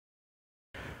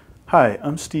Hi,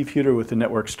 I'm Steve Huter with the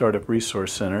Network Startup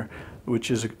Resource Center, which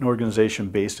is an organization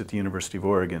based at the University of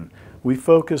Oregon. We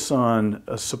focus on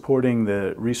supporting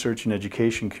the research and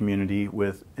education community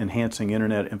with enhancing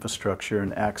internet infrastructure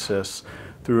and access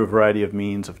through a variety of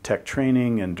means of tech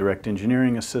training and direct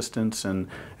engineering assistance and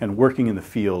working in the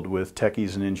field with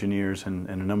techies and engineers in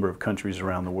a number of countries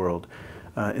around the world.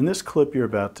 In this clip you're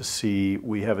about to see,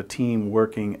 we have a team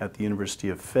working at the University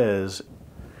of Fès.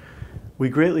 We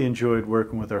greatly enjoyed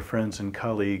working with our friends and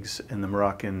colleagues in the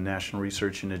Moroccan National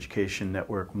Research and Education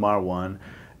Network MARWAN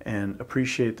and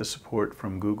appreciate the support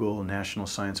from Google, National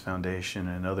Science Foundation,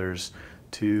 and others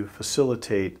to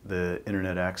facilitate the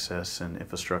internet access and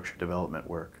infrastructure development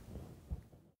work.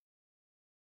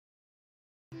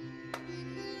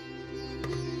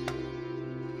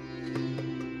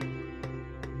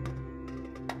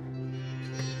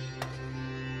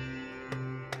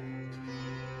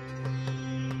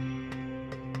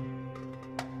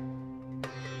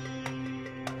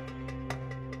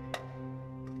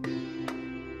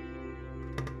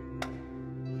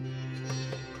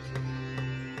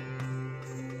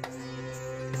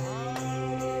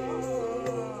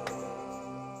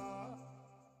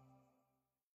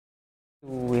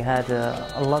 We had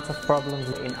a lot of problems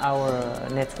in our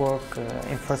network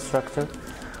infrastructure.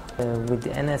 With the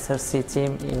NSRC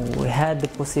team, we had the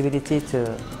possibility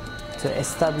to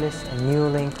establish a new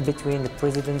link between the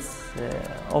President's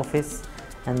office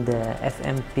and the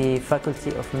FMP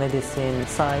Faculty of Medicine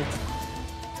site.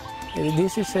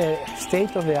 This is a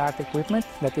state-of-the-art equipment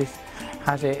that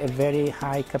has a very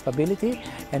high capability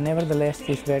and nevertheless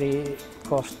is very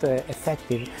cost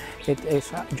effective. It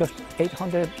is just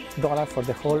 $800 for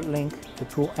the whole link to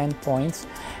 2 endpoints.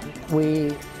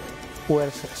 We were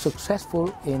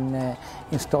successful in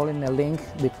installing a link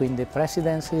between the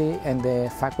Presidency and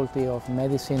the Faculty of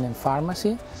Medicine and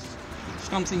Pharmacy.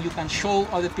 Something you can show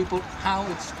other people how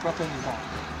it's properly done.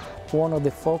 One of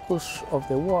the focus of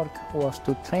the work was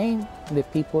to train the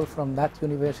people from that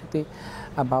university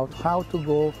about how to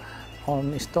go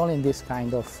on installing this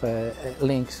kind of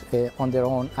links on their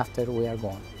own after we are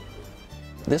gone.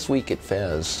 This week at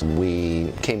Fès,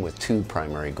 we came with 2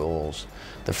 primary goals.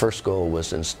 The first goal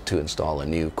was to install a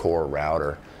new core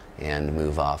router and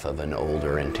move off of an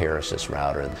older Enterasys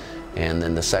router. And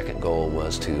then the second goal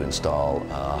was to install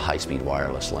a high-speed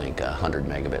wireless link, a 100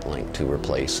 megabit link, to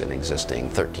replace an existing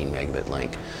 13 megabit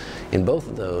link. In both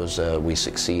of those we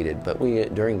succeeded, but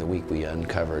during the week we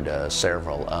uncovered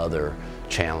several other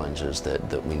challenges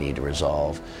that we need to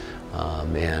resolve.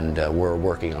 And we're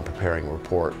working on preparing a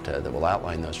report that will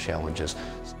outline those challenges.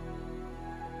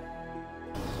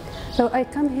 So I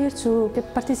come here to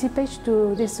participate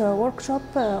to this workshop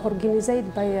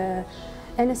organized by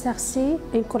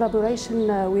NSRC in collaboration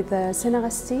with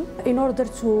CNRST in order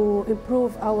to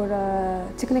improve our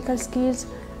technical skills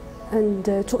and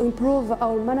to improve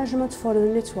our management for the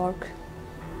network.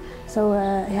 So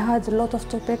he had a lot of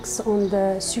topics on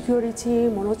the security,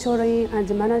 monitoring and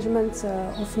the management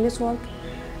of network.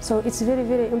 So it's very,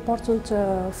 very important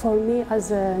for me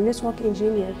as a network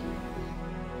engineer.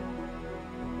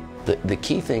 The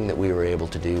key thing that we were able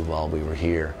to do while we were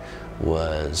here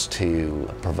was to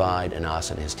provide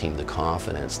Anas and his team the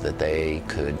confidence that they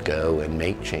could go and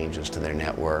make changes to their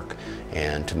network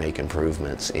and to make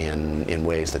improvements in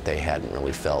ways that they hadn't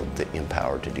really felt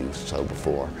empowered to do so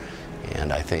before.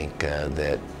 And I think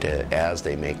that as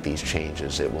they make these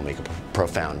changes, it will make a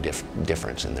profound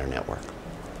difference in their network.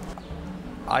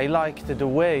 I liked the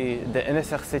way the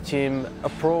NSRC team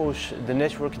approached the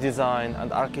network design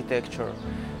and architecture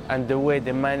and the way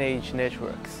they manage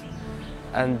networks.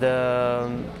 And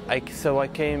so I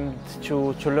came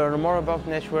to learn more about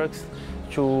networks,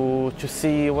 to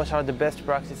see what are the best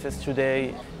practices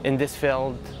today in this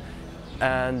field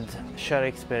and share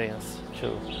experience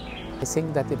too. I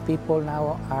think that the people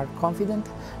now are confident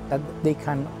that they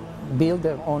can build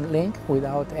their own link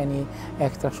without any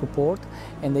extra support,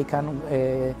 and they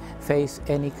can face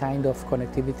any kind of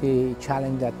connectivity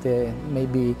challenge that may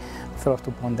be thrust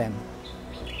upon them.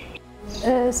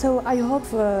 So I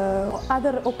hope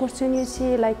other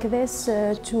opportunity like this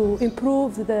to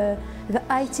improve the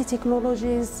IT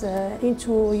technologies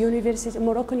into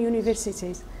Moroccan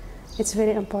universities. It's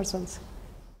very important.